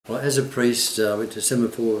Well, as a priest, I went to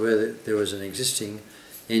Singapore where there was an existing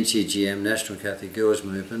NCGM, National Catholic Girls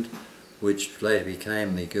Movement, which later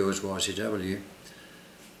became the Girls YCW.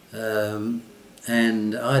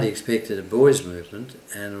 And I'd expected a boys' movement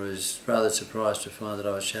and was rather surprised to find that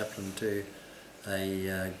I was chaplain to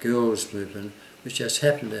a girls' movement, which just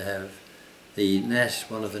happened to have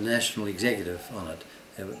one of the national executive on it,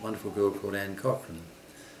 a wonderful girl called Anne Cochran.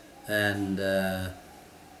 And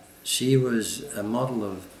she was a model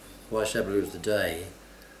of YCW of the day,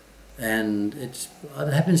 and I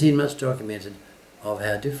haven't seen much documented of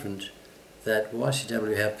how different that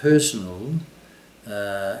YCW, how personal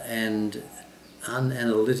and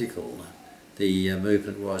unanalytical the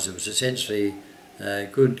movement was. It was essentially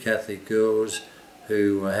good Catholic girls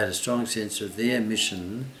who had a strong sense of their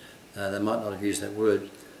mission. They might not have used that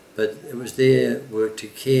word, but it was their work to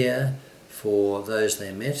care for those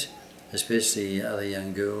they met, especially other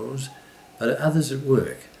young girls, but others at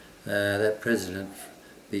work. That president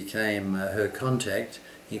became her contact,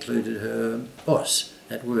 included her boss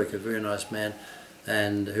at work, a very nice man,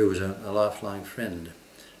 and who was a lifelong friend.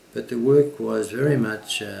 But the work was very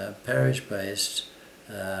much parish-based.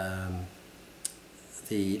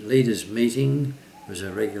 The leaders' meeting was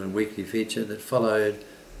a regular weekly feature that followed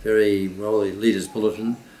very well the leaders'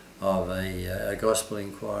 bulletin of a gospel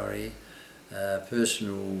inquiry,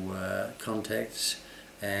 personal contacts,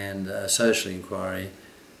 and a social inquiry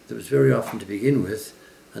that was very often, to begin with,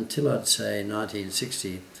 until I'd say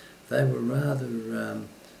 1960, they were rather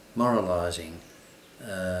moralising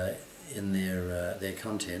in their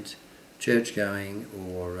content, church-going,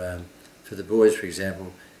 or for the boys, for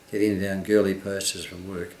example, getting down girly posters from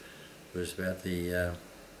work was about the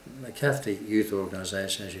Catholic youth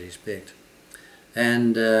organisation, as you'd expect.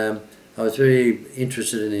 And I was very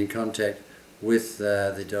interested and in contact with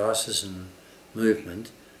the diocesan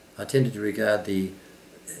movement. I tended to regard the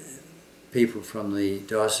people from the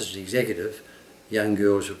diocesan executive, young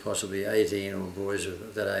girls of possibly 18 or boys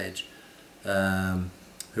of that age,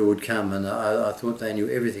 who would come, and I thought they knew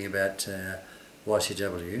everything about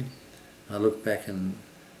YCW. I look back and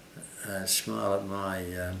smile at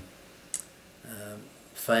my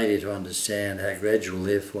failure to understand how gradual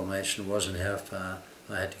their formation was and how far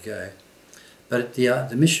I had to go. But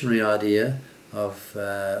the missionary idea of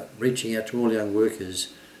reaching out to all young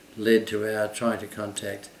workers led to our trying to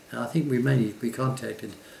contact, and I think we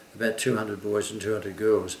contacted about 200 boys and 200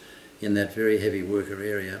 girls in that very heavy worker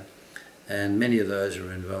area, and many of those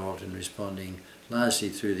were involved in responding largely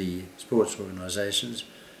through the sports organisations,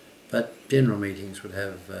 but general meetings would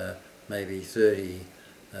have maybe 30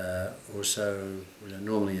 or so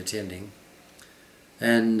normally attending.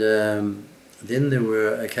 And then there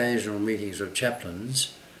were occasional meetings of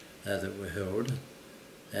chaplains that were held,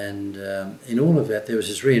 and in all of that there was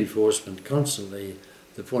this reinforcement constantly.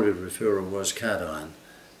 The point of referral was Cardine,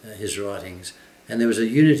 his writings, and there was a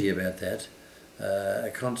unity about that,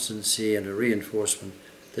 a constancy and a reinforcement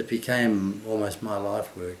that became almost my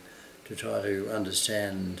life work to try to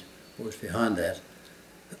understand what was behind that.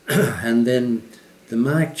 And then the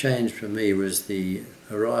marked change for me was the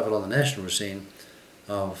arrival on the national scene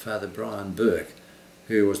of Father Brian Burke,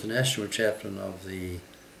 who was the national chaplain of the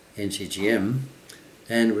NCGM,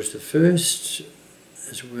 and was the first,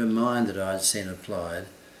 as it were, mind that I'd seen applied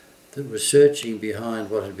that was searching behind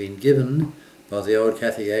what had been given by the old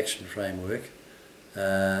Catholic Action Framework,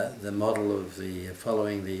 the model of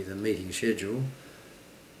following the meeting schedule,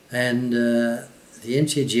 and the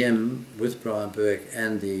NCGM with Brian Burke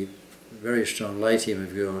and the very strong lay team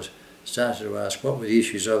of girls started to ask what were the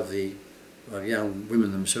issues of young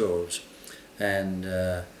women themselves, and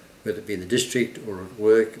whether it be in the district or at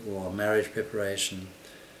work or marriage preparation.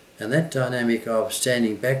 And that dynamic of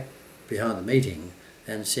standing back behind the meeting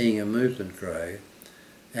and seeing a movement grow,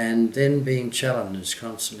 and then being challenged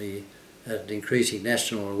constantly at an increasing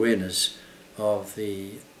national awareness of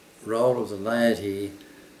the role of the laity.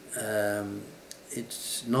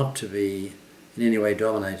 It's not to be in any way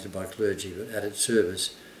dominated by clergy, but at its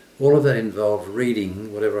service. All of that involved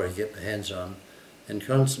reading whatever I could get my hands on, and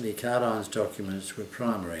constantly Cardine's documents were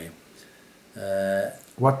primary.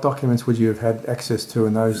 What documents would you have had access to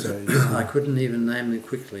in those days? I couldn't even name them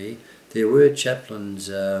quickly. There were chaplains'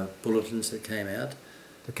 bulletins that came out.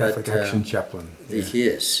 The Catholic Action Chaplain.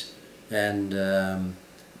 Yes, and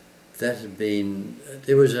that had been,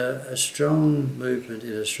 there was a strong movement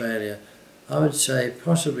in Australia. I would say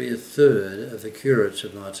possibly a third of the curates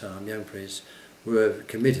of my time, young priests, were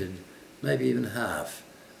committed, maybe even half,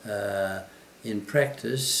 in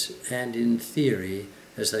practice and in theory,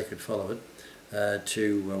 as they could follow it,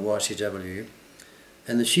 to YCW.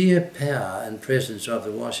 And the sheer power and presence of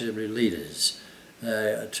the YCW leaders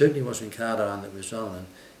it certainly wasn't Cardine that was dominant.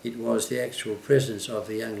 It was the actual presence of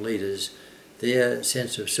the young leaders, their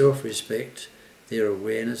sense of self-respect, their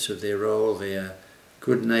awareness of their role, their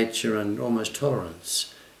good nature and almost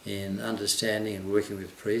tolerance in understanding and working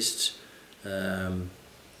with priests, a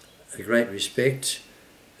great respect.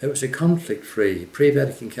 It was a conflict-free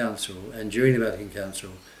pre-Vatican Council, and during the Vatican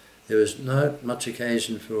Council there was not much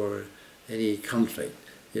occasion for any conflict.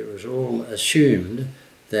 It was all assumed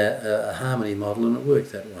that a harmony model, and it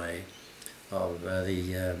worked that way, of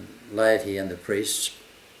the laity and the priests,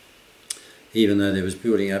 even though there was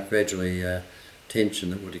building up gradually tension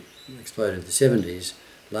that would explode in the 70s,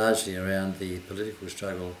 largely around the political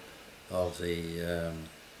struggle of the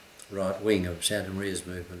right wing of Santa Maria's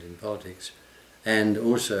movement in politics, and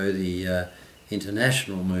also the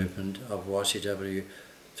international movement of YCW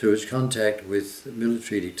through its contact with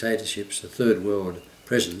military dictatorships, the Third World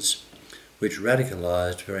presence, which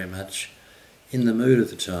radicalised very much in the mood of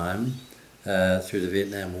the time through the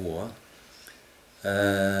Vietnam War.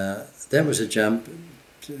 That was a jump.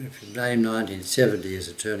 If you name 1970 as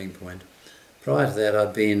a turning point. Prior to that,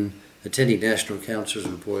 I'd been attending national councils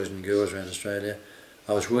of boys and girls around Australia.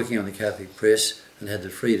 I was working on the Catholic press and had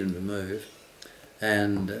the freedom to move.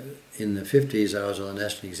 And in the 50s, I was on the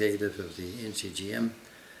national executive of the NCGM,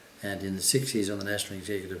 and in the 60s on the national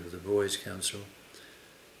executive of the Boys Council.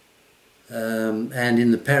 And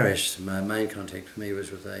in the parish, my main contact for me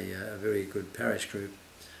was with a very good parish group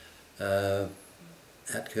at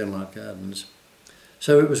Colonel Gardens.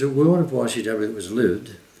 So it was a world of YCW that was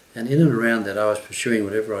lived, and in and around that I was pursuing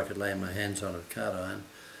whatever I could lay my hands on of Cardine,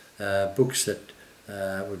 books that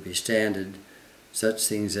would be standard, such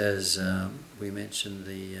things as we mentioned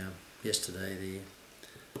yesterday,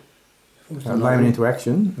 the Layman into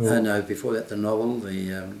Action? No, before that the novel,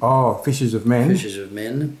 Fishes of Men. Fishes of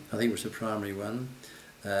Men, I think was the primary one.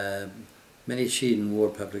 Many Sheedon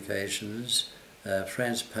Ward publications,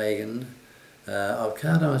 Franz Pagan. Of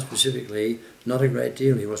Cardine specifically, not a great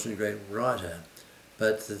deal. He wasn't a great writer,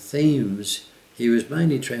 but the themes, he was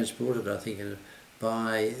mainly transported, I think,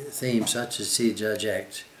 by themes such as See Judge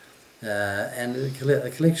Act, and a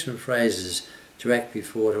collection of phrases: to act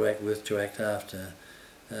before, to act with, to act after,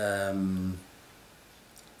 and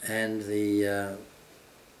the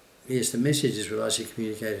messages were largely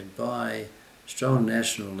communicated by strong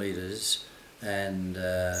national leaders and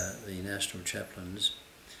the national chaplains,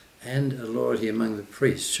 and a loyalty among the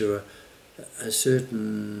priests to a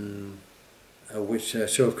certain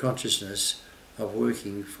self-consciousness of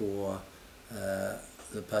working for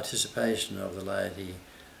the participation of the laity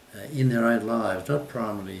in their own lives, not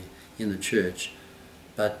primarily in the church,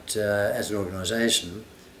 but as an organisation,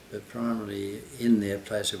 but primarily in their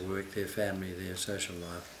place of work, their family, their social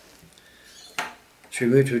life. Should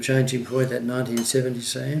we move to a changing point, that 1970,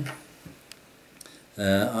 say?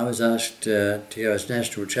 I was asked to go as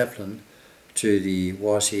National Chaplain to the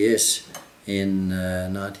YCS in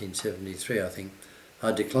 1973, I think.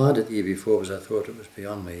 I declined it the year before because I thought it was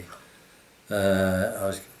beyond me. I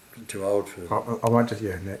was too old for it. I won't just,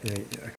 yeah.